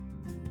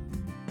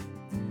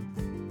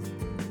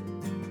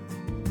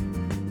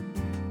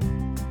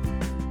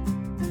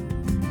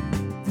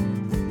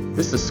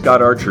This is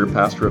Scott Archer,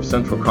 pastor of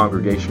Central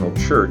Congregational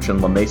Church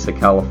in La Mesa,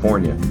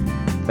 California.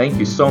 Thank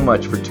you so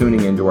much for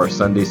tuning into our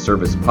Sunday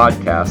service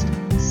podcast,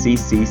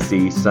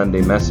 CCC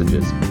Sunday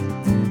Messages.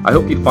 I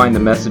hope you find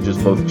the messages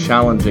both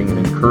challenging and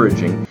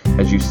encouraging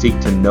as you seek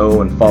to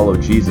know and follow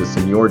Jesus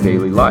in your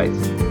daily life.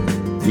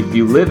 If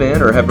you live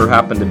in or ever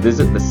happen to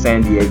visit the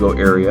San Diego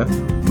area,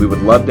 we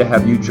would love to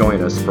have you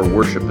join us for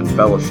worship and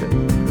fellowship.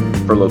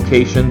 For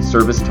location,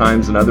 service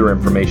times, and other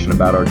information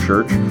about our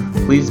church,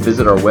 please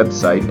visit our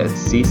website at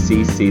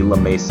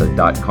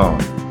ccclamesa.com.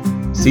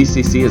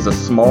 CCC is a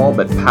small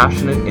but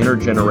passionate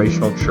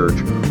intergenerational church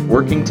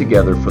working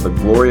together for the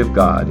glory of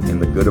God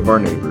and the good of our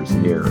neighbors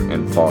near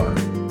and far.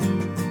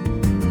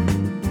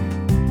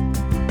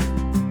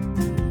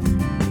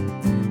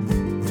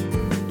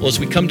 Well, as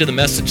we come to the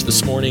message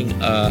this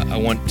morning, I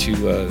want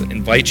to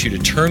invite you to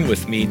turn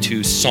with me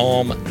to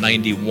Psalm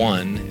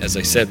 91. As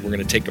I said, we're going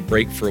to take a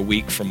break for a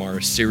week from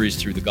our series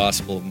through the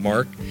Gospel of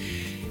Mark.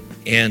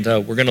 And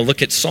we're going to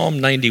look at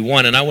Psalm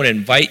 91. And I want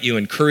to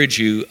encourage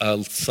you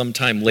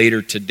sometime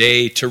later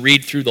today to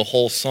read through the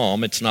whole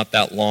psalm. It's not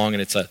that long,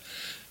 and it's a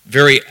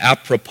very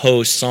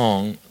apropos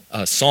psalm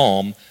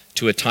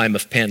to a time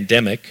of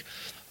pandemic.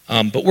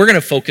 But we're going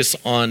to focus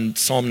on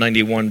Psalm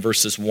 91,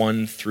 verses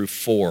 1 through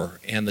 4.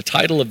 And the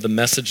title of the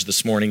message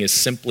this morning is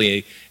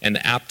simply and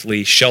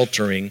aptly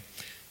Sheltering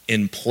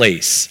in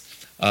Place.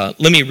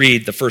 Let me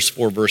read the first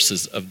 4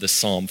 verses of this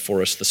psalm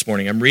for us this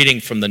morning. I'm reading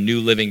from the New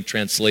Living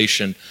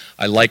Translation.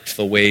 I liked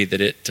the way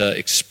that it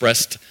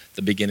expressed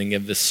the beginning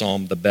of this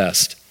psalm the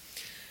best. It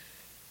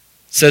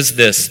says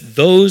this: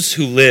 "Those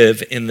who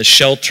live in the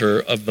shelter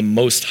of the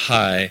Most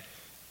High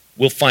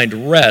will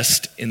find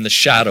rest in the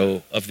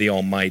shadow of the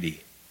Almighty.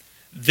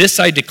 This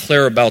I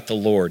declare about the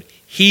Lord.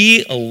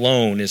 He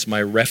alone is my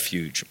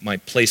refuge, my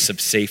place of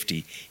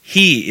safety.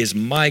 He is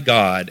my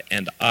God,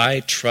 and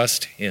I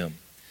trust him.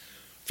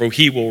 For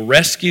he will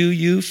rescue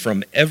you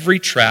from every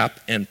trap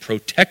and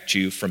protect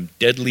you from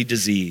deadly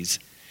disease.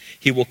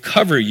 He will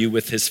cover you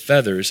with his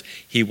feathers.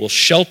 He will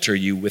shelter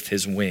you with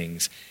his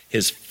wings.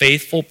 His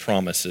faithful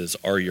promises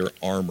are your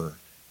armor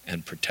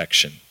and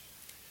protection."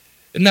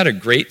 Isn't that a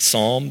great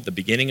psalm? The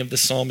beginning of the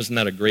psalm, isn't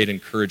that a great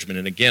encouragement?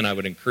 And again, I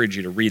would encourage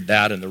you to read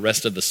that and the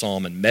rest of the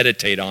psalm and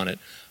meditate on it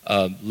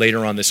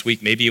later on this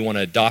week. Maybe you want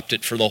to adopt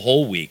it for the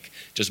whole week.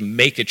 Just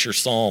make it your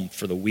psalm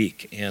for the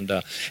week. And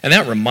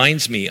that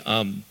reminds me,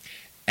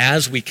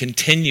 as we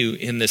continue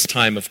in this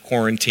time of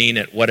quarantine,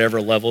 at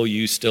whatever level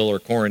you still are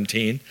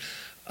quarantined,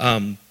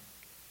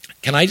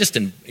 can I just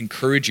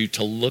encourage you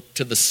to look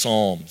to the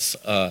Psalms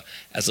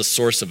as a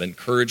source of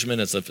encouragement,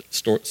 as a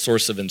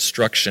source of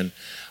instruction?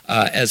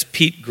 As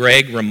Pete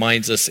Greig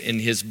reminds us in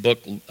his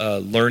book,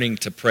 Learning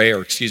to Pray,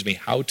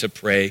 How to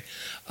Pray,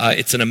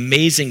 it's an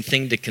amazing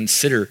thing to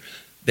consider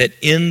that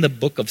in the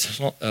book of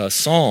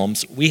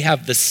Psalms, we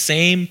have the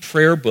same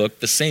prayer book,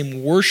 the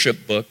same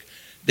worship book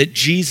that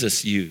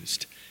Jesus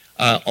used.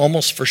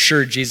 Almost for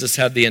sure, Jesus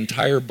had the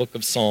entire book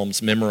of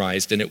Psalms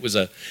memorized, and it was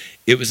an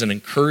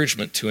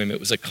encouragement to him. It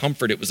was a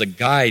comfort. It was a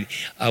guide.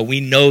 We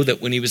know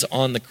that when he was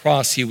on the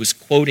cross, he was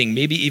quoting,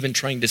 maybe even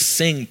trying to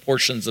sing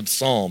portions of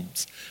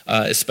Psalms,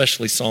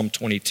 especially Psalm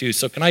 22.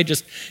 So can I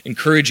just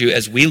encourage you,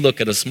 as we look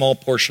at a small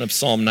portion of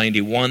Psalm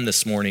 91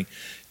 this morning,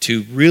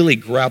 to really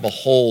grab a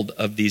hold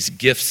of these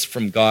gifts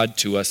from God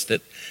to us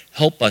that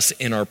help us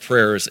in our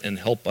prayers and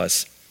help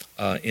us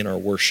in our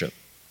worship.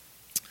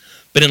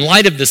 But in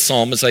light of this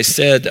psalm, as I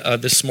said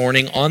this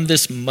morning, on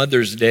this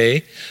Mother's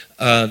Day,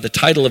 the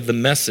title of the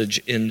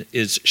message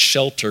is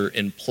Shelter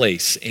in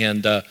Place.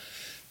 And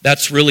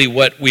that's really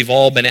what we've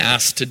all been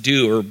asked to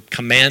do or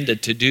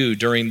commanded to do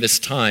during this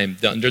time.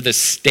 Under this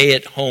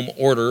stay-at-home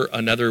order,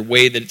 another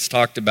way that it's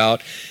talked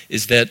about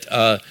is that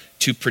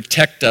to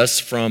protect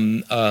us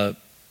from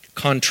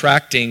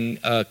contracting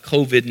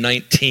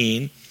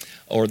COVID-19,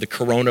 or the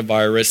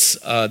coronavirus,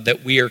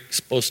 that we are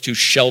supposed to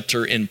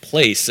shelter in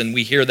place. And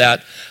we hear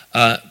that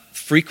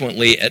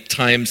frequently at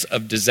times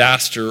of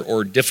disaster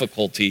or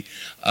difficulty,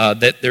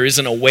 that there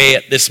isn't a way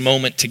at this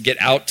moment to get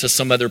out to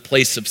some other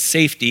place of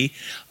safety.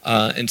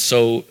 And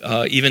so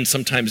even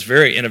sometimes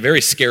in a very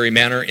scary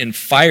manner, in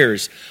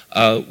fires,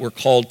 we're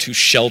called to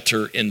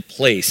shelter in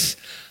place.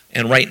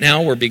 And right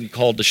now we're being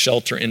called to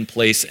shelter in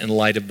place in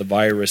light of the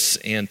virus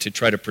and to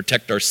try to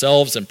protect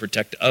ourselves and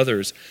protect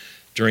others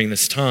during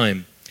this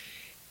time.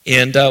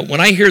 And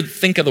when I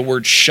think of the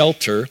word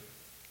shelter,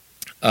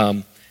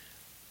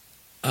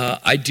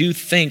 I do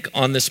think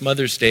on this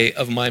Mother's Day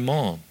of my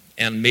mom.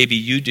 And maybe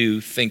you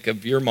do think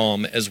of your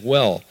mom as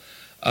well.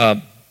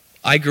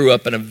 I grew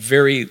up in a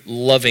very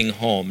loving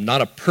home.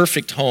 Not a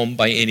perfect home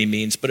by any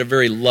means, but a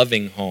very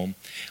loving home.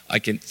 I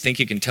think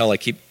you can tell I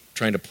keep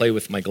trying to play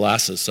with my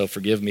glasses, so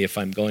forgive me if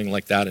I'm going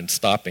like that and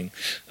stopping.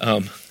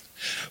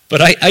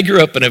 But I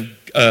grew up in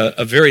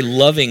a very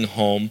loving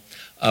home.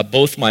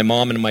 Both my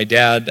mom and my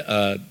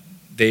dad,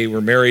 they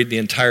were married the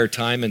entire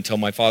time until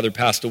my father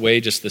passed away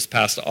just this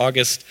past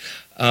August.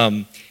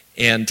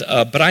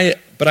 But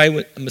I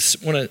want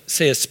to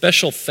say a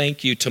special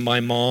thank you to my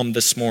mom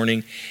this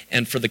morning,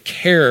 and for the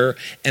care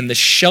and the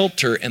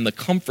shelter and the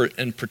comfort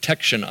and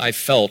protection I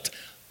felt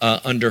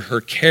under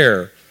her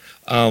care.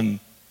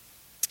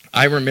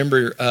 I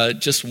remember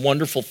just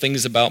wonderful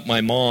things about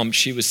my mom.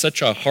 She was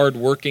such a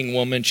hardworking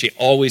woman. She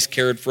always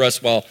cared for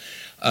us while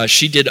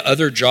she did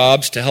other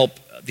jobs to help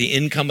the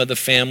income of the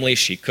family.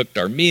 She cooked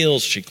our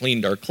meals. She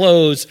cleaned our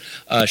clothes.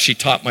 She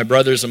taught my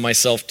brothers and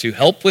myself to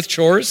help with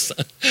chores,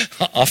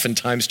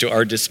 oftentimes to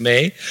our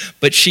dismay.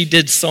 But she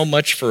did so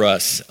much for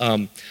us.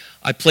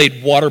 I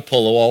played water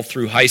polo all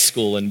through high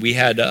school, and we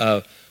had,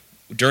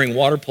 during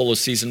water polo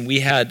season, we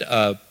had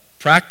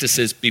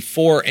practices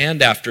before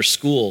and after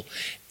school.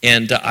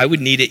 And I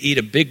would need to eat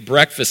a big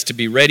breakfast to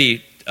be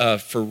ready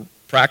for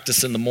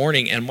practice in the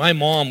morning, and my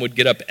mom would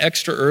get up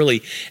extra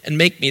early and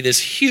make me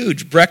this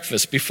huge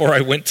breakfast before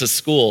I went to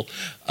school,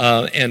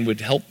 and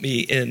would help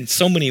me in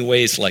so many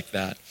ways like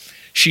that.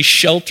 She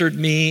sheltered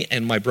me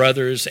and my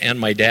brothers and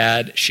my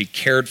dad. She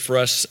cared for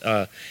us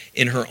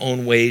in her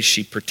own ways.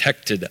 She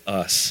protected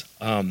us.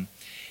 And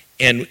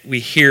we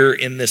hear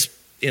in this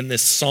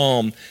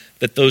psalm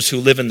that those who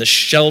live in the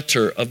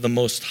shelter of the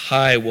Most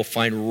High will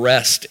find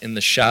rest in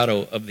the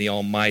shadow of the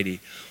Almighty.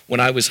 When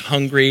I was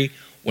hungry,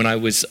 when I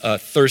was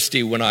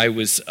thirsty, when I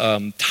was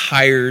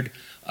tired,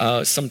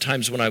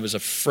 sometimes when I was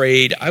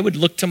afraid, I would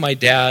look to my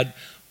dad,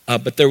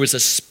 but there was a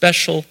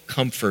special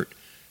comfort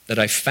that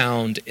I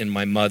found in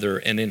my mother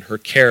and in her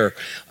care.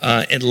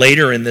 And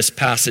later in this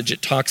passage,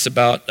 it talks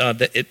about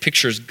that it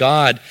pictures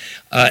God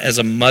as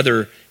a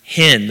mother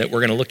hen that we're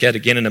going to look at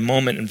again in a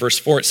moment. In verse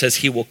 4, it says,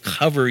 "He will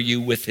cover you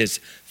with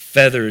his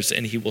feathers,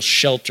 and he will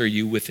shelter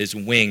you with his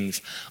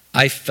wings."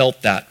 I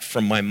felt that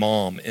from my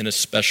mom in a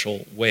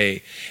special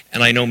way,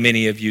 and I know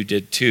many of you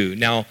did too.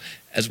 Now,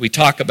 as we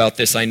talk about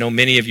this, I know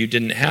many of you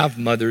didn't have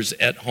mothers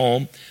at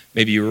home.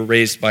 Maybe you were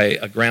raised by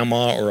a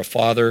grandma or a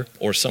father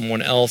or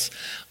someone else,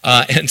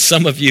 and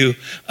some of you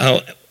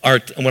are,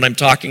 when I'm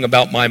talking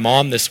about my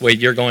mom this way,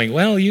 you're going,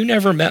 "Well, you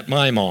never met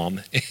my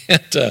mom,"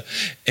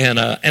 and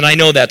I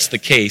know that's the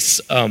case.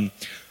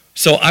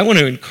 So I want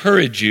to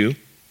encourage you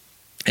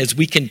as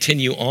we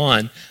continue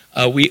on.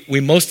 We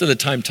most of the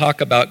time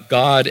talk about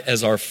God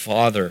as our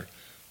Father,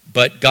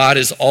 but God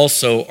is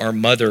also our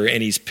mother,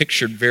 and he's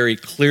pictured very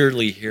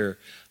clearly here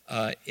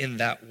in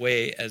that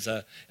way as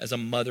a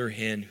mother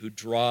hen who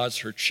draws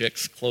her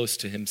chicks close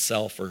to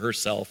himself or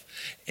herself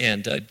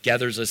and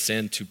gathers us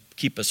in to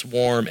keep us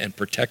warm and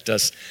protect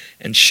us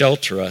and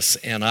shelter us.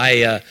 And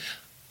I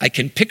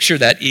can picture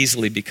that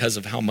easily because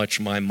of how much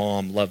my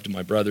mom loved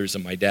my brothers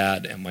and my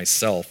dad and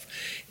myself,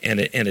 and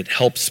it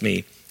helps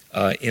me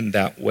in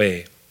that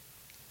way.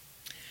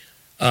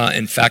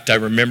 In fact, I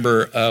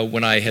remember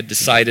when I had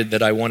decided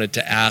that I wanted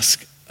to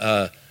ask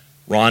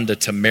Rhonda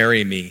to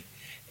marry me,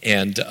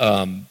 and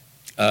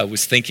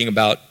was thinking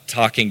about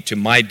talking to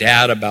my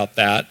dad about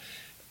that,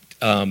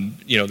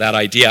 that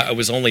idea. I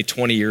was only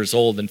 20 years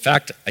old. In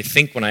fact, I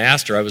think when I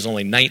asked her, I was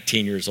only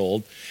 19 years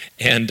old,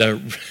 and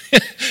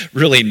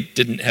really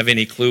didn't have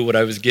any clue what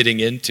I was getting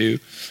into.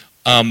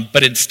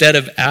 But instead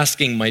of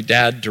asking my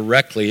dad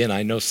directly, and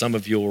I know some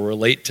of you will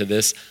relate to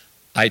this,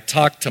 I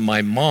talked to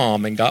my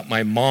mom and got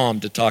my mom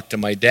to talk to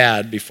my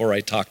dad before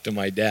I talked to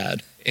my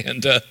dad.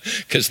 And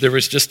because there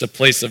was just a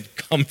place of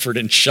comfort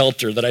and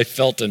shelter that I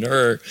felt in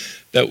her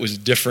that was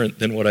different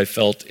than what I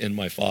felt in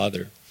my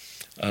father,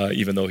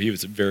 even though he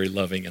was very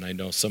loving, and I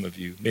know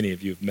many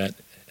of you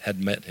had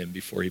met him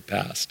before he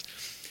passed.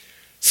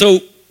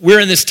 So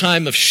we're in this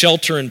time of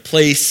shelter in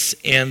place,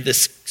 and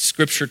this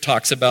scripture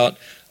talks about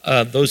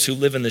those who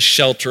live in the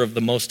shelter of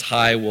the Most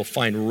High will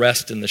find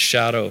rest in the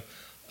shadow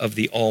of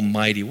the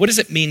Almighty. What does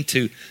it mean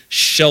to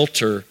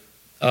shelter,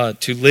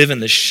 to live in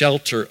the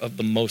shelter of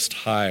the Most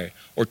High,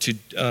 or to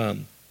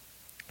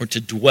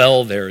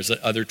dwell there, as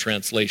other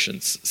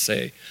translations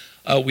say?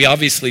 We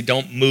obviously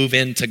don't move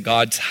into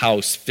God's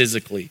house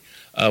physically.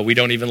 We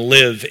don't even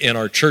live in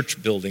our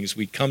church buildings.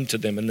 We come to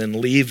them and then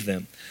leave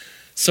them.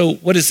 So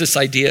what is this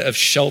idea of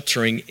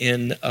sheltering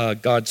in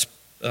God's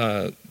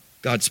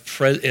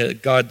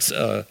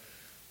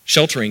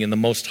sheltering in the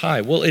Most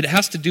High? Well, it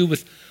has to do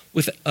with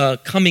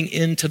coming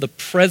into the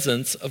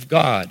presence of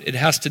God. It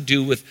has to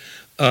do with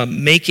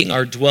making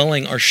our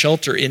dwelling, our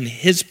shelter in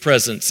his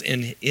presence,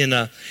 in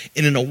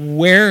an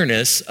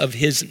awareness of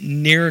his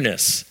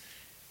nearness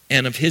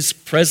and of his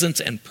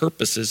presence and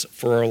purposes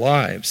for our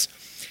lives.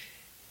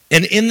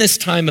 And in this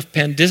time of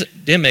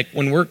pandemic,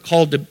 when we're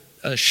called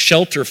to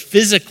shelter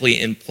physically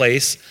in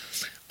place,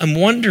 I'm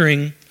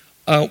wondering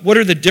what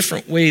are the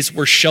different ways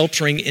we're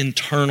sheltering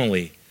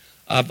internally?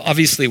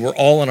 Obviously, we're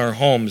all in our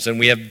homes, and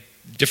we have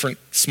different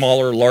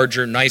smaller,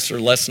 larger, nicer,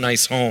 less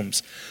nice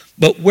homes.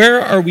 But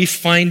where are we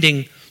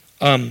finding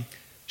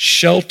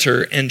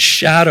shelter and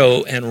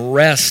shadow and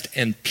rest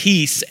and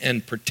peace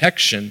and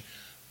protection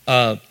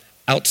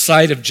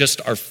outside of just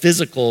our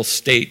physical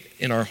state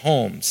in our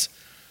homes?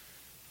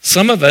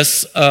 Some of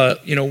us,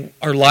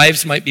 our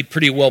lives might be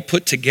pretty well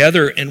put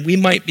together, and we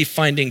might be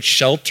finding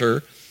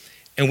shelter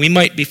and we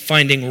might be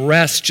finding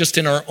rest just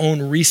in our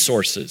own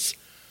resources.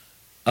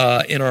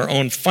 in our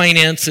own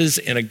finances,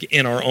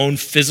 in our own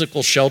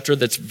physical shelter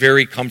that's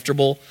very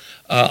comfortable.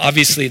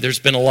 Obviously, there's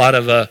been a lot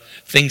of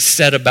things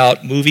said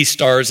about movie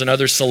stars and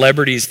other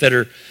celebrities that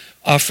are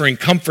offering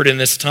comfort in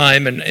this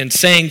time and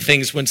saying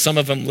things when some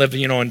of them live,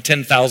 in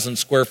 10,000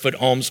 square foot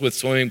homes with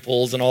swimming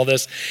pools and all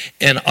this.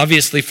 And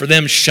obviously for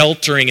them,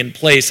 sheltering in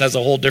place has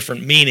a whole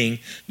different meaning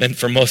than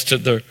for most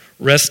of the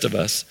rest of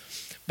us.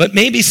 But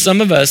maybe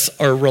some of us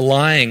are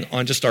relying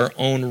on just our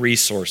own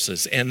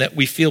resources and that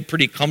we feel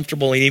pretty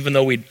comfortable, and even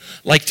though we'd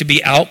like to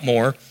be out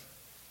more,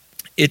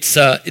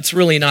 it's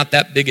really not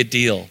that big a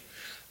deal.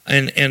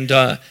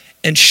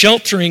 And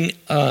sheltering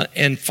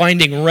and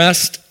finding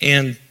rest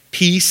and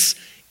peace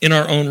in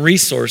our own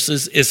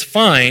resources is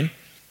fine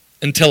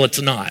until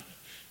it's not.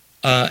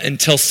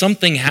 Until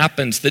something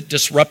happens that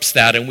disrupts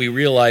that and we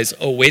realize,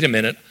 oh, wait a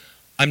minute,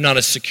 I'm not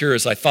as secure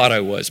as I thought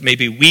I was.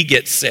 Maybe we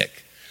get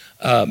sick.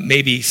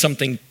 Maybe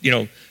something,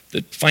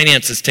 the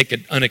finances take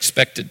an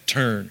unexpected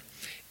turn.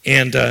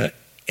 And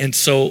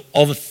so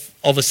all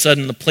of a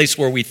sudden, the place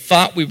where we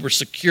thought we were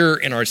secure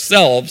in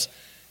ourselves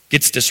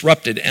gets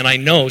disrupted. And I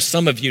know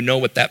some of you know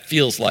what that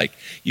feels like.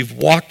 You've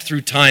walked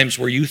through times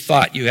where you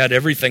thought you had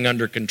everything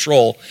under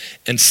control,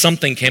 and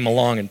something came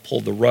along and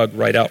pulled the rug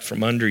right out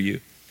from under you.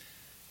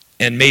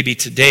 And maybe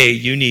today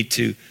you need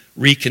to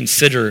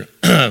reconsider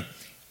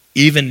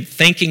even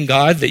thanking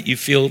God that you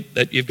feel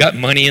that you've got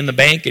money in the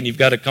bank and you've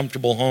got a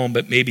comfortable home,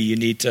 but maybe you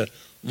need to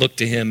look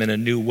to Him in a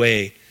new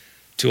way,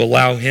 to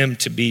allow Him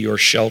to be your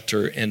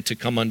shelter and to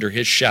come under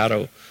His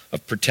shadow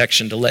of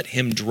protection, to let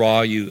Him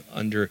draw you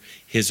under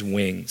His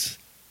wings.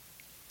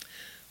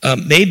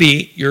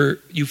 Maybe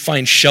you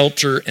find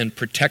shelter and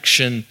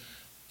protection,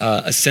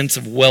 a sense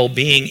of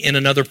well-being in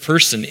another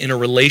person, in a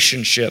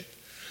relationship,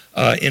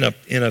 in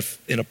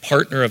a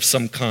partner of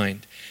some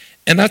kind.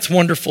 And that's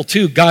wonderful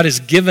too. God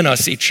has given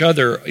us each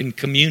other in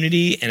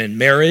community and in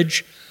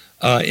marriage,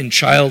 in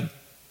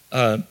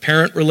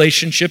child-parent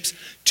relationships,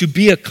 to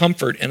be a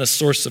comfort and a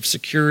source of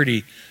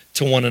security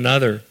to one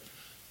another.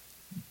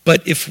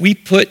 But if we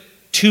put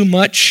too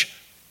much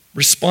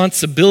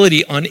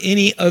responsibility on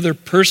any other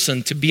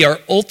person to be our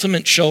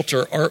ultimate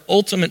shelter, our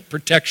ultimate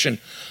protection,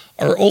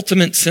 our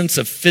ultimate sense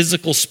of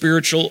physical,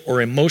 spiritual,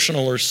 or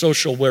emotional or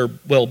social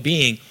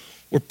well-being,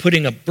 we're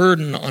putting a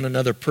burden on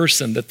another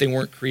person that they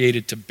weren't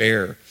created to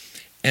bear.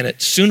 And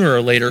sooner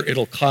or later,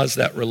 it'll cause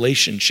that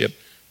relationship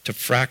to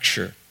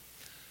fracture.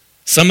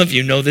 Some of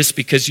you know this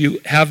because you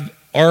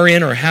are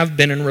in or have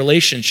been in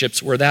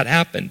relationships where that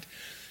happened.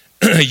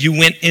 You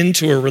went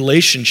into a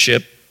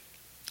relationship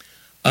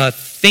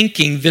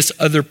thinking this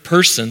other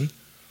person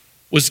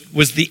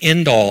was the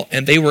end all,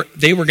 and they were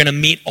going to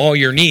meet all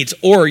your needs.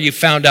 Or you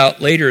found out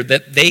later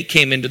that they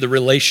came into the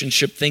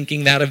relationship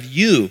thinking that of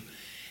you.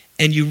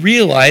 And you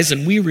realize,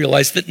 and we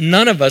realize, that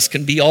none of us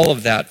can be all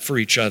of that for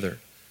each other.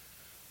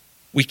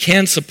 We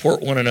can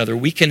support one another.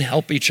 We can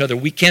help each other.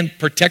 We can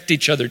protect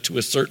each other to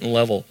a certain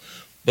level.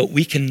 But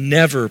we can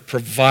never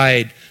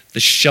provide the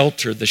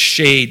shelter, the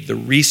shade, the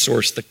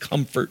resource, the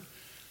comfort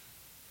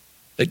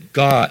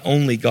that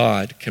only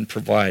God can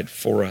provide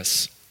for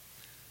us.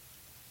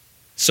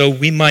 So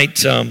we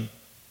might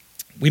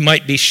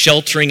be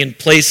sheltering in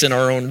place in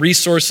our own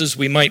resources.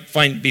 We might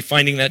be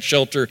finding that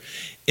shelter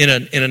in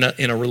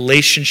a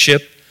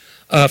relationship.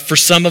 For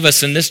some of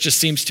us, and this just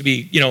seems to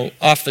be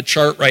off the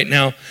chart right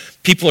now,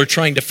 people are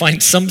trying to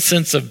find some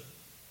sense of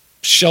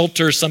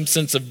shelter, some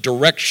sense of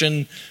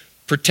direction,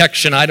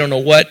 protection, I don't know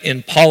what,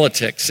 in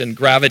politics and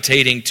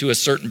gravitating to a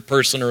certain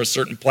person or a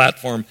certain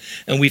platform.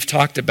 And we've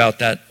talked about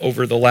that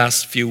over the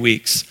last few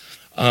weeks.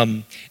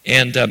 Man,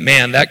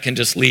 that can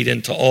just lead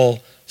into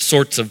all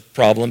sorts of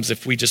problems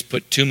if we just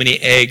put too many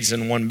eggs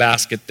in one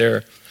basket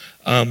there.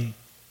 And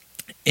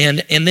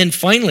then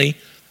finally,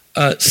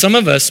 some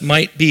of us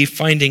might be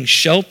finding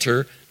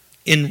shelter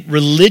in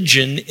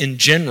religion in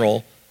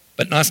general,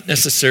 but not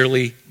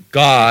necessarily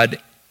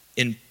God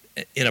in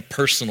a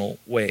personal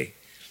way.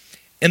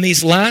 And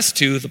these last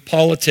two, the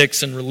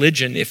politics and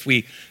religion, if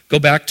we go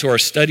back to our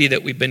study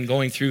that we've been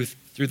going through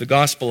the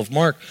Gospel of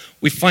Mark,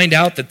 we find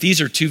out that these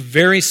are two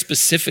very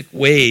specific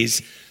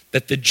ways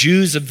that the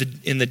Jews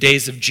in the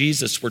days of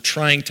Jesus were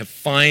trying to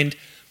find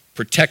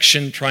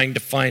protection, trying to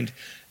find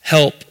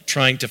help,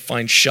 trying to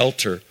find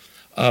shelter.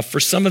 For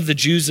some of the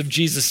Jews of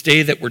Jesus'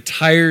 day that were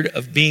tired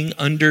of being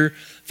under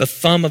the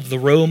thumb of the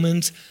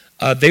Romans,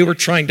 they were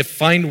trying to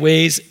find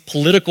ways,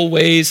 political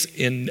ways,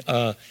 in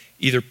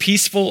either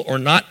peaceful or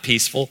not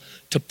peaceful,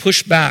 to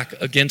push back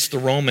against the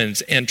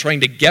Romans and trying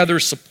to gather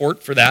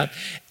support for that.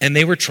 And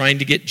they were trying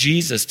to get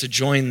Jesus to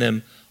join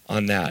them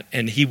on that.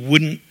 And he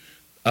wouldn't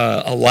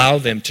allow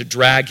them to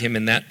drag him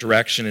in that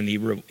direction. And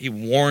he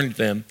warned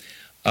them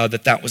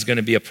that was going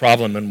to be a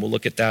problem. And we'll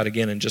look at that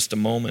again in just a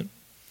moment.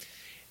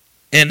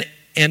 And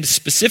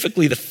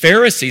specifically the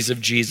Pharisees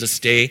of Jesus'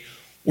 day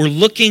were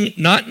looking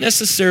not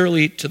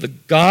necessarily to the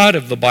God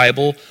of the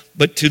Bible,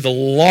 but to the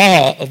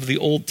law of the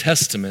Old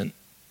Testament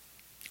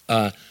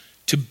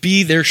to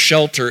be their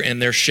shelter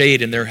and their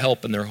shade and their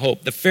help and their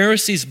hope. The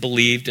Pharisees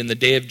believed in the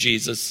day of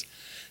Jesus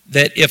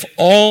that if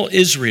all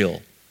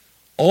Israel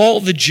all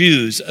the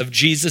Jews of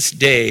Jesus'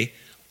 day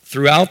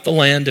throughout the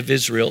land of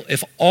Israel,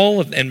 if all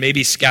of, and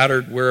maybe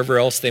scattered wherever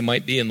else they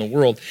might be in the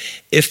world,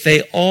 if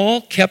they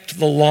all kept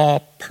the law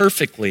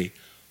perfectly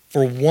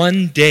for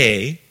one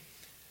day,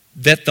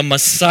 that the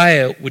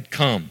Messiah would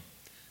come,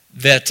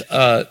 that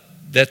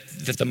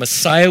the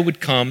Messiah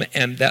would come,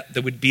 and that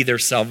there would be their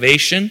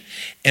salvation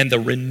and the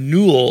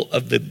renewal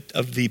of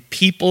the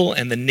people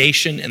and the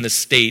nation and the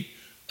state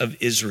of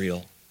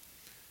Israel.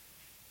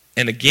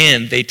 And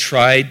again, they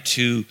tried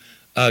to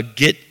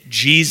get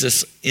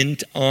Jesus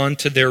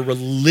onto their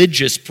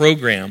religious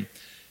program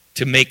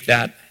to make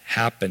that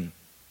happen.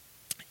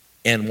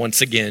 And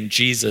once again,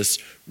 Jesus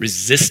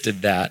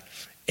resisted that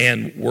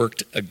and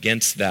worked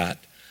against that.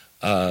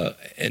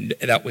 And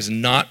that was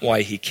not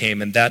why he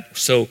came. And that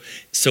so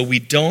we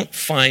don't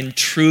find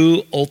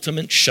true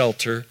ultimate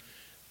shelter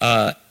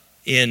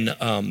in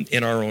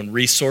our own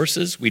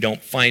resources. We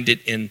don't find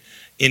it in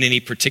any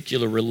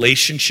particular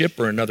relationship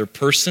or another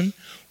person.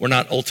 We're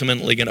not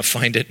ultimately going to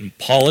find it in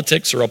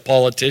politics or a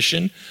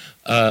politician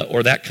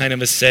or that kind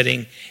of a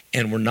setting.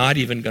 And we're not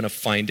even going to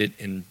find it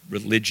in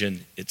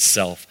religion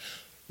itself.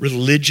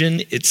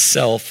 Religion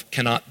itself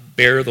cannot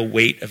bear the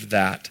weight of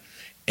that.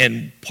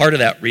 And part of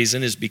that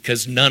reason is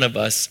because none of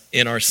us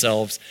in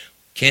ourselves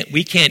can't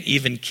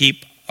even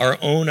keep our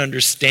own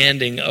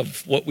understanding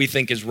of what we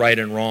think is right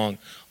and wrong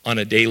on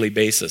a daily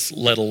basis,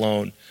 let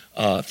alone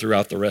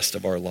throughout the rest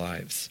of our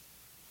lives.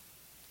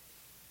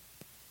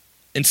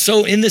 And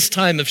so in this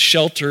time of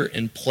shelter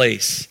in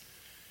place,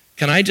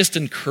 can I just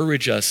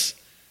encourage us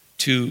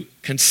to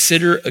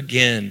consider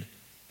again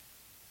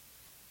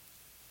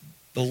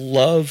the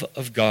love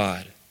of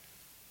God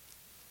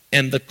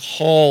and the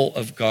call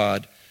of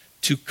God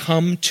to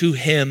come to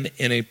him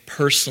in a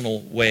personal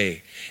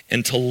way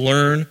and to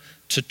learn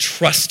to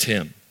trust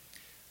him.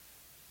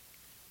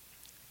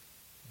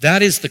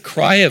 That is the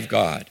cry of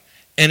God.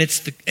 And it's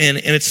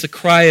the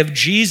cry of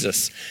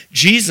Jesus.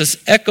 Jesus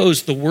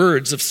echoes the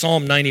words of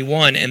Psalm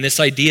 91 and this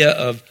idea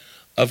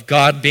of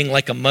God being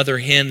like a mother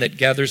hen that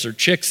gathers her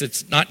chicks.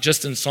 It's not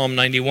just in Psalm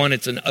 91,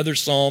 it's in other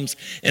Psalms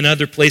and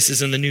other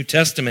places in the New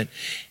Testament.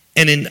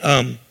 And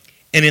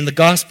in the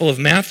Gospel of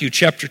Matthew,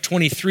 chapter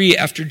 23,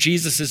 after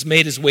Jesus has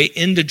made his way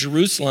into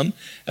Jerusalem,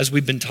 as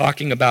we've been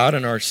talking about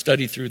in our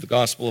study through the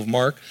Gospel of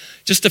Mark,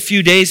 just a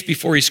few days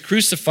before he's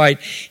crucified,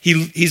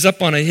 he's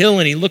up on a hill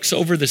and he looks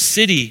over the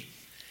city.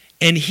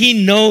 And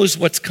he knows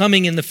what's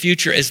coming in the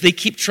future as they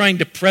keep trying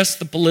to press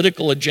the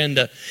political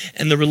agenda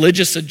and the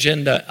religious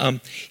agenda.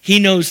 He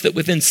knows that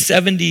within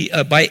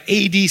by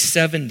AD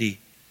 70,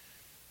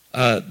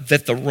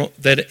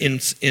 that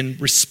in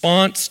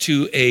response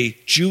to a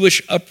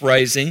Jewish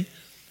uprising,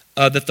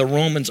 that the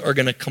Romans are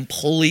going to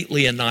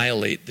completely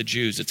annihilate the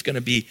Jews. It's going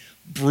to be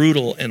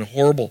brutal and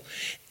horrible.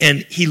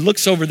 And he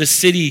looks over the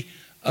city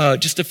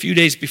just a few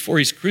days before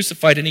he's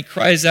crucified, and he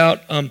cries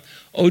out,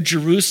 "O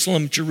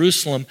Jerusalem,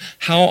 Jerusalem,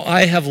 how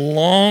I have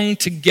longed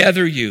to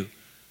gather you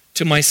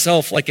to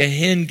myself like a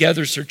hen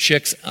gathers her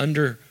chicks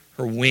under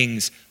her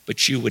wings,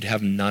 but you would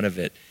have none of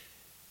it."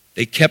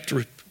 They kept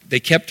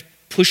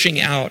pushing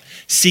out,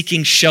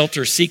 seeking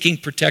shelter, seeking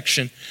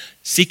protection,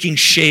 seeking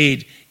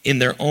shade in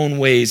their own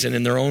ways and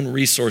in their own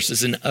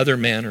resources in other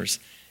manners,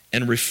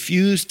 and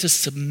refused to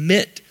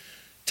submit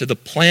to the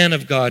plan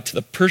of God, to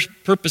the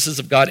purposes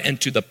of God,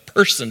 and to the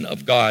person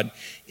of God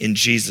in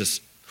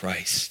Jesus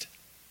Christ.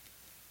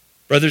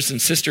 Brothers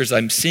and sisters,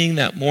 I'm seeing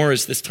that more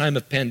as this time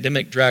of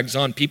pandemic drags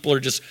on. People are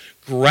just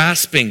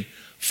grasping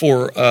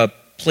for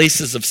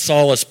places of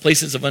solace,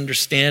 places of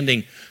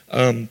understanding,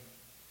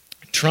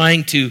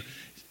 trying to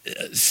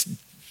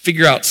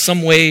figure out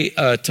some way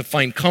to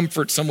find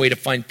comfort, some way to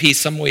find peace,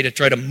 some way to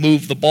try to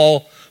move the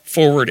ball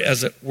forward,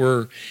 as it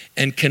were.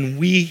 And can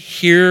we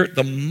hear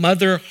the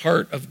mother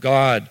heart of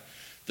God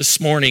this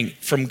morning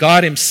from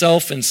God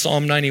himself in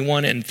Psalm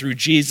 91 and through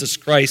Jesus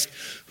Christ,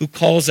 who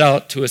calls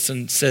out to us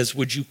and says,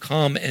 would you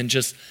come and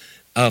just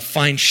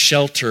find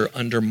shelter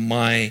under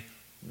my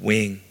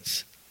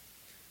wings?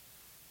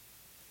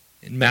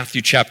 In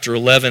Matthew chapter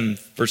 11,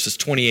 verses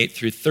 28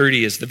 through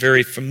 30 is the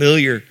very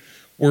familiar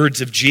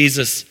words of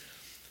Jesus,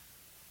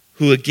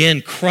 who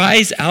again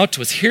cries out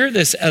to us. Hear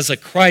this as a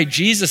cry.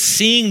 Jesus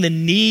seeing the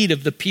need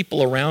of the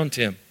people around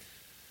him.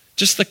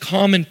 Just the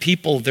common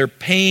people, their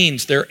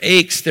pains, their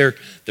aches, their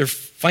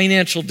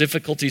financial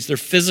difficulties, their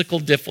physical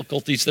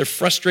difficulties, their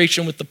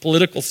frustration with the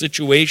political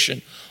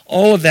situation,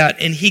 all of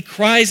that. And he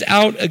cries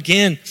out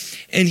again,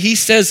 and he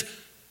says,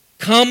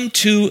 come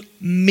to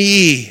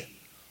me,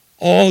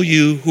 all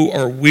you who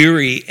are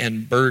weary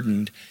and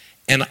burdened,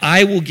 and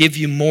I will give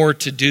you more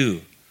to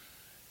do.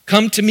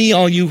 Come to me,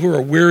 all you who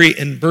are weary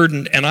and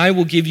burdened, and I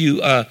will give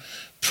you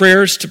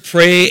prayers to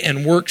pray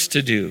and works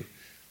to do.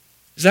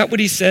 Is that what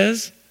he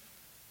says?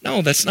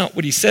 No, that's not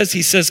what he says.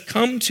 He says,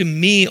 come to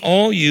me,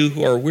 all you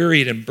who are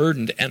wearied and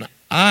burdened, and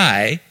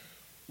I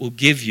will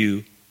give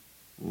you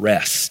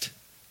rest.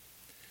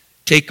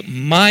 Take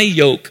my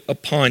yoke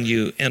upon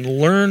you and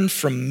learn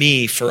from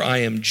me, for I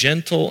am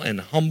gentle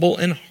and humble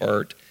in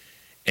heart,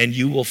 and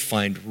you will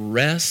find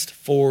rest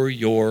for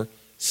your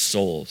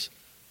souls.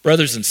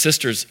 Brothers and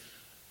sisters,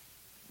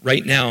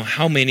 right now,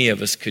 how many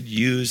of us could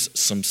use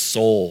some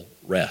soul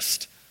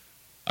rest?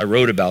 I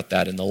wrote about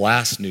that in the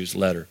last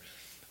newsletter.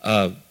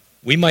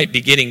 We might be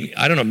getting,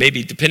 I don't know,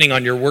 maybe depending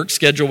on your work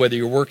schedule, whether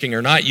you're working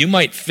or not, you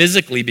might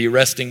physically be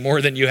resting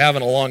more than you have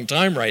in a long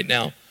time right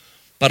now.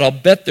 But I'll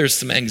bet there's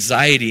some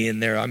anxiety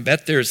in there. I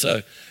bet there's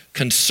a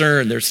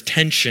concern, there's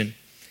tension.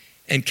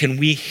 And can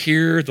we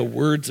hear the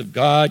words of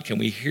God? Can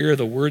we hear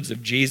the words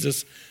of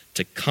Jesus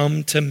to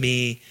come to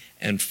me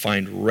and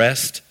find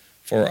rest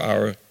for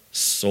our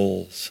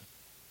souls?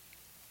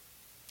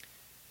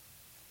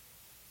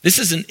 This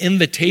is an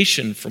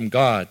invitation from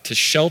God to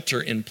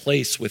shelter in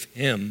place with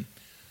him.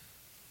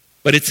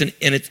 But it's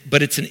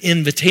an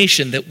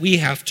invitation that we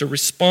have to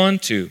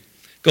respond to.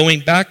 Going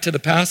back to the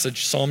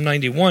passage, Psalm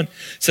 91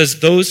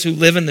 says, those who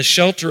live in the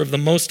shelter of the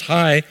Most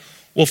High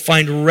will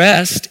find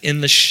rest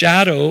in the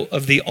shadow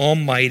of the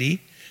Almighty,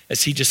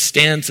 as he just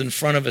stands in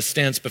front of us,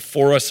 stands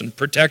before us and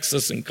protects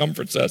us and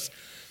comforts us.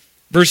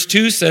 Verse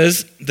 2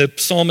 says, the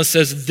psalmist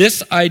says,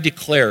 this I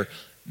declare,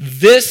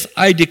 says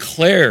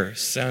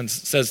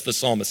the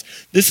psalmist.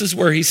 This is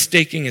where he's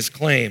staking his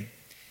claim.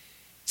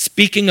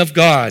 Speaking of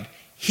God,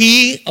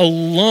 he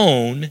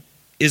alone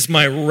is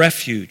my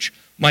refuge,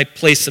 my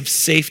place of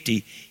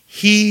safety.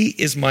 He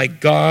is my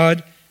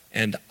God,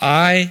 and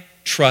I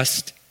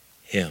trust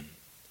him.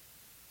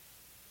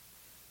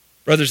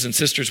 Brothers and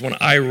sisters, when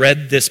I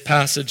read this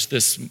passage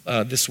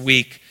this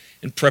week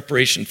in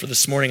preparation for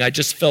this morning, I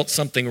just felt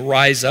something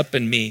rise up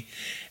in me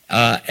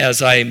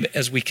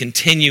as we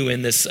continue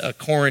in this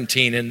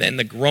quarantine and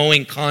the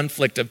growing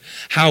conflict of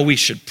how we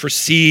should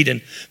proceed,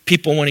 and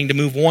people wanting to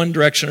move one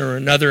direction or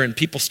another, and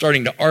people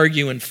starting to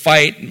argue and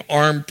fight and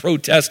armed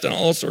protest and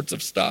all sorts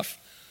of stuff.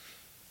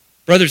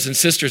 Brothers and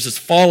sisters, as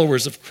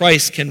followers of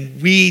Christ, can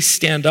we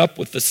stand up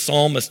with the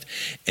psalmist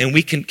and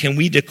can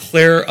we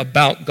declare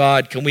about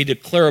God, can we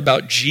declare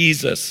about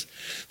Jesus,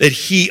 that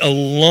he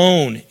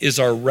alone is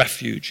our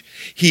refuge.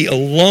 He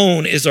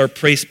alone is our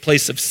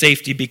place of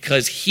safety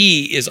because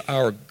he is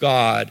our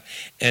God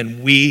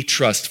and we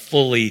trust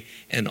fully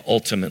and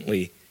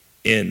ultimately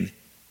in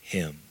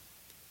him.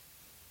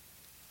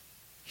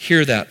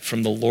 Hear that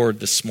from the Lord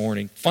this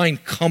morning.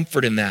 Find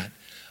comfort in that.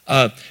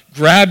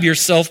 Grab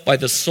yourself by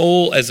the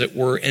soul, as it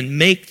were, and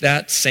make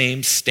that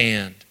same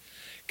stand.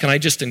 Can I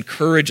just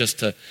encourage us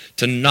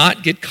to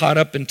not get caught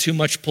up in too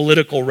much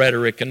political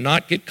rhetoric and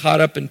not get caught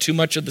up in too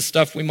much of the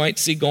stuff we might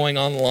see going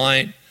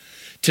online,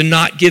 to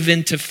not give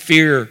in to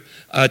fear,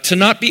 to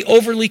not be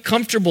overly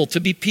comfortable, to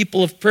be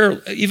people of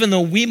prayer. Even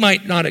though we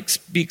might not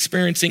be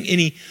experiencing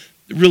any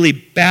really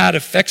bad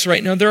effects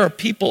right now, there are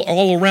people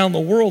all around the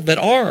world that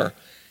are.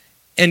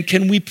 And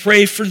can we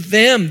pray for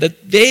them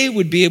that they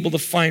would be able to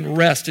find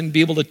rest and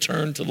be able to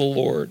turn to the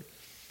Lord?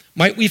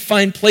 Might we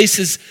find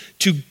places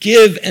to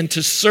give and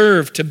to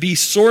serve, to be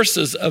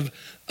sources of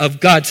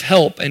God's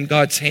help and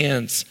God's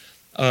hands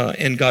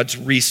and God's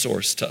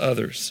resource to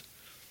others?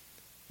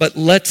 But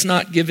let's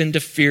not give in to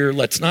fear.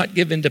 Let's not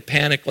give in to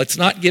panic. Let's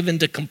not give in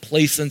to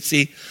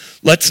complacency.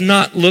 Let's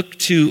not look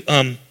to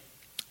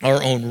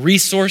our own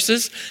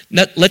resources.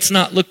 Let's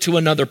not look to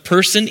another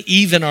person,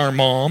 even our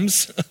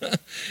moms.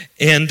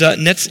 And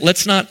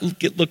let's not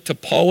look to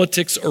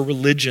politics or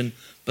religion,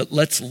 but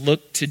let's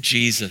look to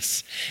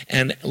Jesus.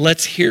 And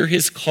let's hear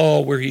his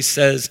call where he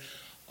says,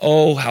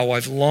 oh, how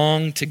I've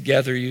longed to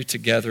gather you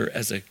together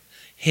as a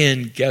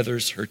hen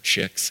gathers her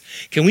chicks.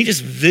 Can we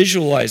just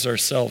visualize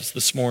ourselves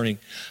this morning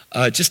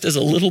just as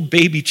a little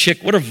baby chick?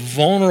 What a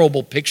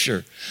vulnerable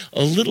picture.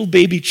 A little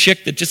baby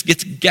chick that just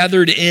gets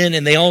gathered in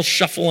and they all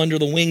shuffle under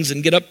the wings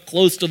and get up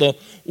close to the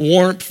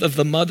warmth of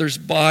the mother's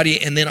body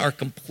and then are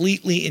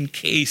completely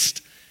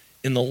encased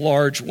in the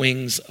large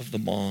wings of the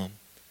mom.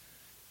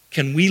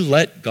 Can we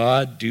let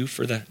God do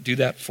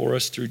that for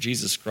us through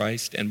Jesus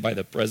Christ and by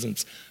the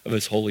presence of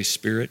his Holy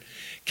Spirit?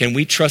 Can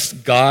we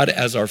trust God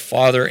as our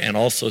Father and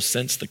also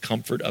sense the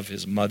comfort of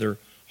his mother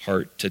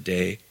heart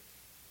today?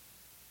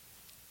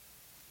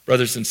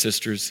 Brothers and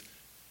sisters,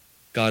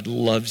 God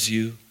loves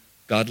you.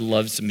 God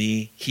loves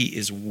me. He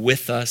is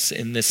with us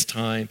in this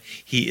time.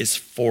 He is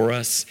for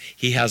us.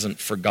 He hasn't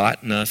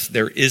forgotten us.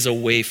 There is a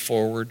way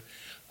forward.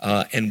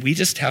 And we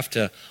just have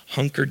to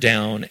hunker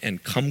down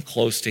and come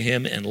close to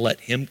him and let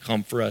him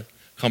comfort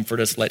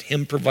us. Let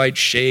him provide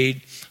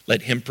shade.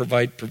 Let him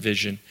provide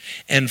provision.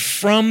 And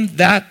from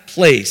that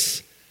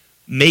place,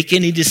 make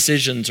any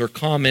decisions or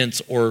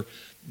comments or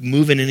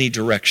move in any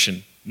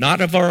direction.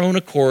 Not of our own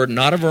accord,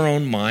 not of our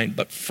own mind,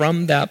 but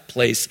from that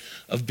place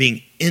of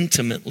being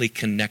intimately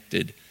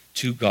connected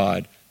to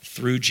God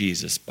through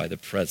Jesus by the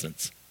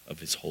presence of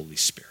his Holy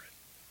Spirit.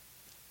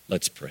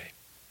 Let's pray.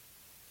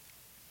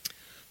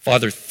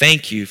 Father,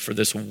 thank you for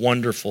this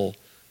wonderful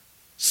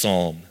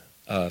psalm,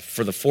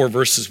 for the 4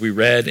 verses we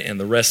read and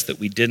the rest that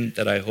we didn't,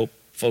 that I hope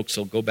folks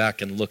will go back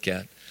and look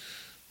at.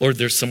 Lord,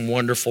 there's some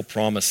wonderful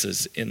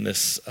promises in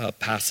this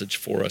passage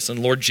for us. And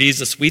Lord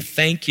Jesus, we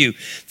thank you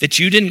that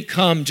you didn't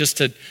come just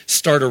to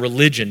start a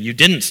religion. You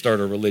didn't start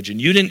a religion.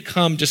 You didn't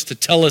come just to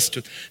tell us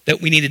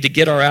that we needed to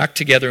get our act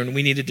together and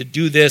we needed to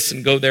do this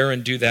and go there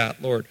and do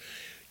that, Lord.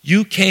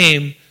 You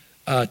came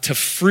to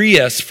free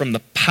us from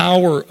the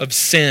power of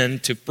sin,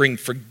 to bring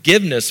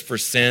forgiveness for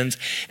sins,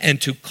 and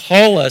to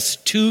call us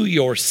to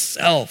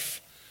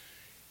yourself.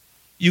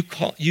 You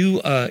call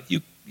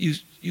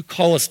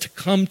us to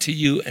come to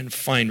you and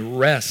find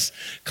rest,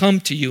 come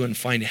to you and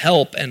find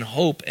help and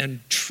hope and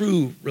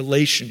true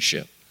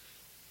relationship.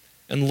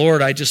 And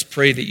Lord, I just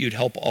pray that you'd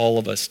help all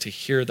of us to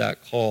hear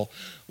that call.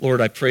 Lord,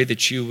 I pray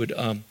that you would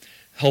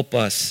help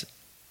us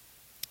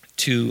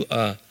to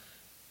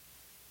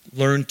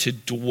learn to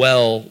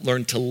dwell,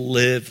 learn to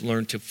live,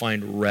 learn to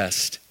find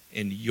rest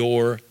in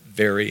your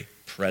very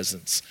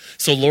presence.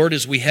 So Lord,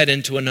 as we head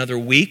into another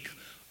week,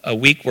 a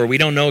week where we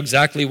don't know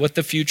exactly what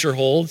the future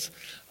holds,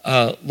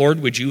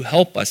 Lord, would you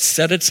help us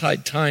set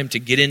aside time to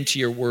get into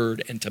your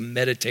word and to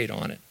meditate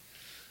on it.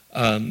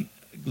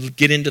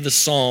 Get into the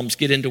Psalms,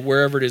 get into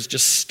wherever it is,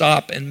 just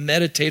stop and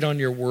meditate on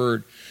your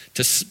word,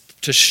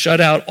 to shut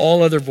out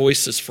all other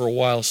voices for a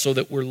while so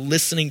that we're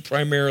listening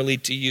primarily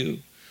to you.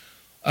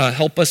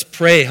 Help us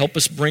pray. Help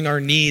us bring our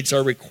needs,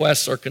 our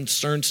requests, our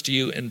concerns to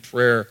you in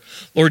prayer.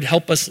 Lord,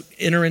 help us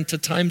enter into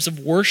times of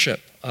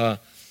worship,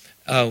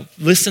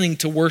 listening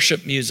to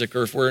worship music,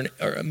 or if we're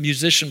a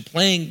musician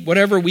playing,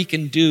 whatever we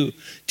can do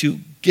to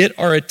get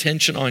our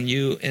attention on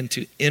you and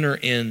to enter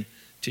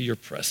into your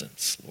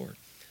presence, Lord.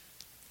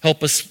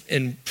 Help us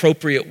in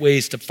appropriate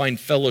ways to find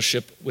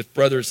fellowship with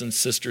brothers and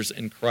sisters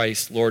in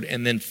Christ, Lord.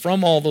 And then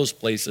from all those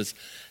places,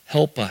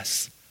 help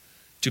us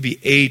to be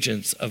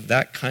agents of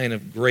that kind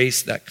of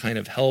grace, that kind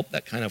of help,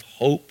 that kind of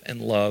hope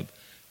and love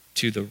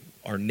to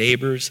our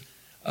neighbors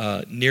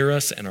near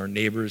us and our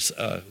neighbors,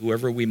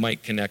 whoever we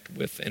might connect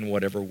with in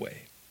whatever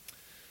way.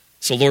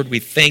 So Lord, we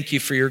thank you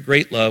for your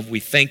great love.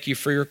 We thank you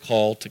for your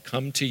call to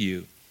come to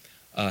you.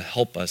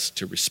 Help us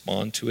to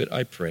respond to it,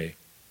 I pray.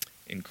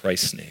 In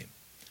Christ's name,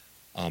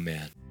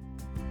 amen.